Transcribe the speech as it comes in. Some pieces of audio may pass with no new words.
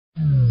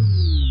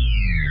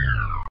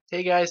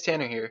Hey guys,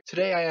 Tanner here.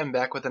 Today I am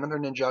back with another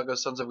Ninjago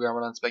Sons of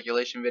Garmadon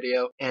speculation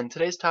video, and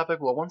today's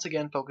topic will once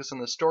again focus on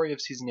the story of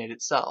Season 8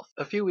 itself.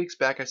 A few weeks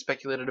back I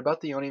speculated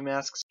about the Oni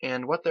masks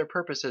and what their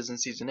purpose is in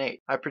Season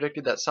 8. I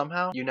predicted that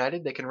somehow,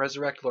 united, they can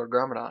resurrect Lord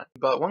Garmadon.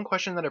 But one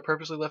question that I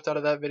purposely left out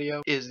of that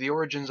video is the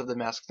origins of the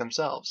masks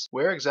themselves.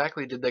 Where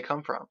exactly did they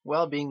come from?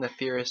 Well, being the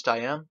theorist I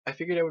am, I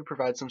figured I would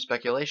provide some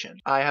speculation.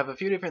 I have a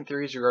few different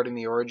theories regarding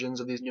the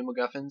origins of these new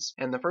MacGuffins,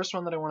 and the first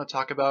one that I want to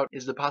talk about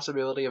is the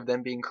possibility of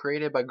them being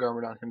created by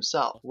Garmadon himself.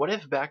 What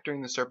if back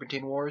during the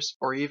Serpentine Wars,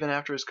 or even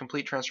after his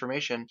complete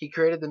transformation, he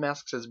created the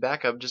masks as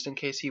backup just in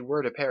case he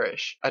were to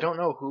perish? I don't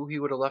know who he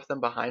would have left them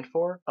behind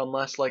for,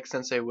 unless, like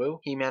Sensei Wu,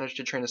 he managed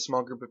to train a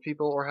small group of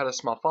people or had a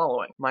small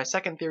following. My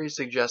second theory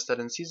suggests that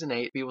in Season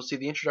 8, we will see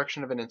the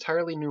introduction of an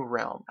entirely new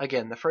realm.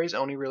 Again, the phrase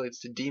Oni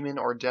relates to demon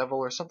or devil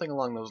or something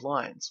along those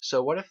lines.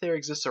 So what if there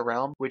exists a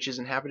realm which is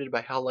inhabited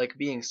by hell-like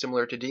beings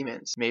similar to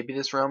demons? Maybe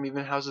this realm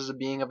even houses a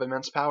being of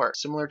immense power,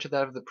 similar to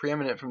that of the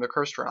preeminent from the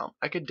Cursed Realm.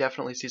 I could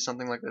definitely see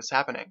something like this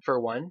happening. For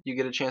one, you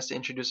get a chance to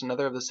introduce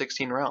another of the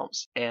 16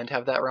 realms, and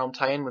have that realm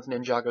tie in with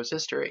Ninjago's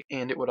history,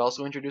 and it would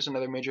also introduce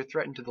another major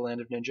threat into the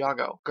land of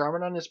Ninjago.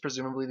 Garmadon is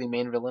presumably the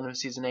main villain of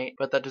Season 8,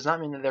 but that does not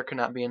mean that there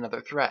cannot be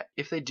another threat.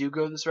 If they do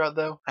go this route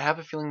though, I have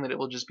a feeling that it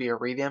will just be a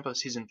revamp of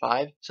Season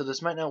 5, so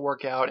this might not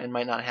work out and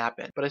might not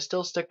happen, but I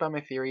still stick by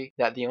my theory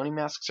that the Oni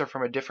masks are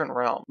from a different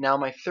realm. Now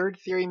my third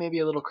theory may be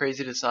a little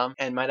crazy to some,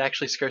 and might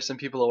actually scare some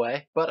people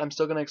away, but I'm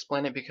still going to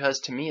explain it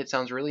because to me it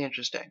sounds really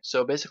interesting.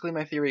 So basically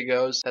my theory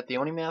goes that the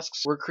Oni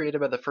masks were created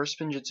by the first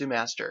Spinjitzu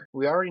Master.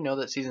 We already know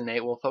that Season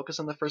 8 will focus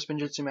on the first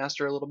Spinjitzu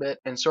Master a little bit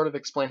and sort of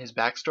explain his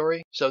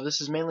backstory, so this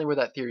is mainly where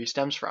that theory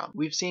stems from.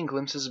 We've seen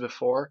glimpses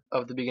before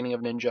of the beginning of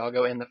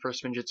Ninjago and the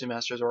first Spinjitzu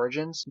Master's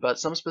origins, but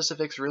some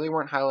specifics really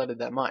weren't highlighted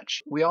that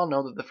much. We all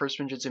know that the first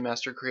Spinjitzu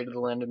Master created the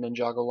land of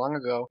Ninjago long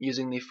ago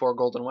using the 4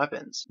 golden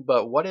weapons,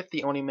 but what if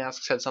the Oni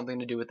masks had something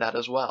to do with that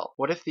as well?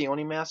 What if the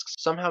Oni masks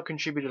somehow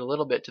contributed a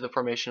little bit to the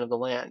formation of the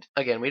land?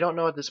 Again, we don't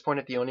know at this point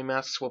if the Oni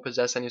masks will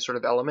possess any sort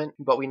of element,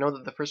 but we know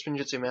that the first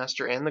Spinjitzu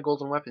Master and the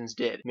golden weapons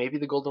did. Maybe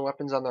the golden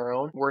weapons on their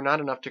own were not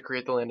enough to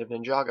create the land of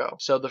Ninjago,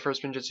 so the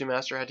first Spinjitzu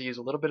Master had to use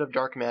a little bit of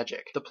dark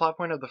magic. The plot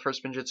point of the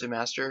first Spinjitzu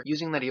Master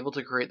using that evil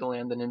to create the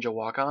land the ninja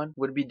walk on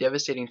would be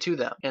devastating to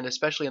them, and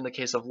especially in the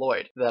case of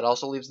Lloyd. That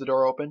also leaves the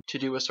door open to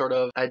do a sort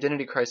of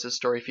identity crisis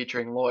story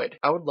featuring Lloyd.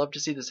 I would love to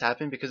see this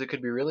happen because it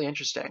could be really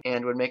interesting,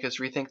 and would make us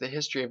rethink the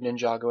history of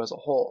Ninjago as a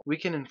whole. We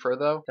can infer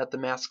though that the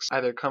masks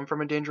either come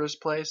from a dangerous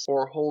place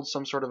or hold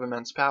some sort of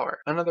immense power.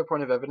 Another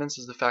point of evidence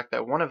is the fact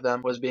that one of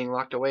them was being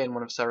locked away in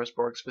one of Cyrus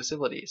Borg's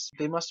facilities.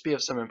 They must be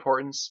of some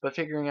importance, but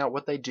figuring out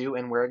what they do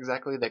and where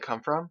exactly they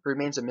come from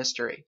remains a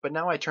mystery. But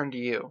now I turn to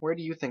you. Where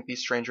do you think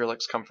these strange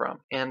relics come from?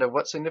 And of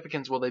what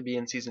significance will they be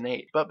in Season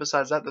 8? But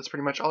besides that, that's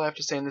pretty much all I have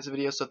to say in this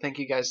video, so thank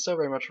you guys so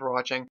very much for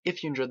watching.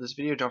 If you enjoyed this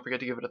video, don't forget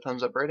to give it a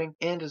thumbs up rating,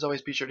 and as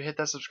always, be sure to hit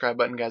that subscribe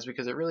button, guys,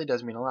 because it really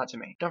does mean a lot to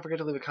me. Don't forget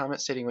to leave a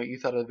comment stating what you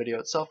thought of the video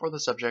itself or the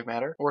subject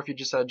matter, or if you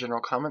just had a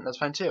general comment, that's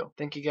fine too.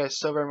 Thank you guys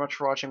so very much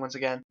for watching once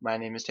again. My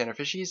name is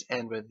TannerFishies,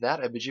 and with that,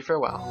 I bid you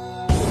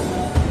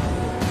farewell.